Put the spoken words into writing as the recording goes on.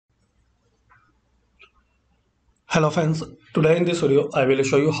Hello friends, today in this video I will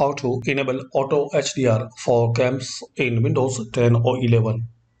show you how to enable auto HDR for games in Windows 10 or 11.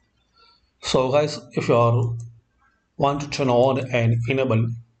 So guys, if you want to turn on and enable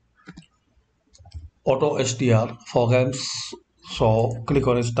auto HDR for games, so click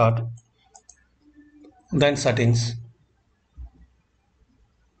on start, then settings.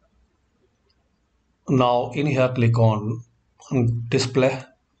 Now in here click on display.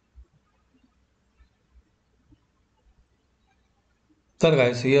 Then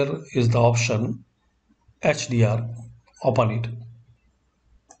guys, here is the option HDR, open it.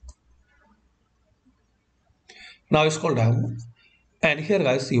 Now scroll down and here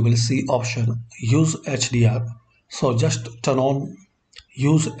guys you will see option use HDR. So just turn on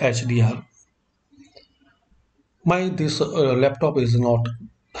use HDR. My this laptop is not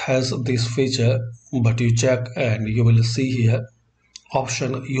has this feature, but you check and you will see here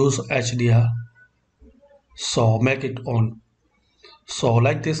option use HDR. So make it on. So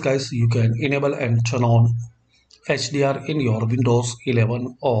like this guys, you can enable and turn on HDR in your Windows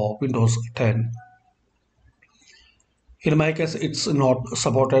 11 or Windows 10. In my case, it's not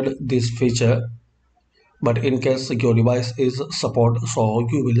supported this feature, but in case your device is support, so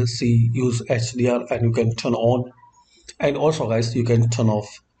you will see use HDR and you can turn on, and also guys you can turn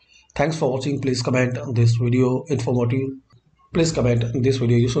off. Thanks for watching. Please comment this video informative. Please comment this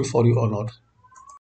video useful for you or not.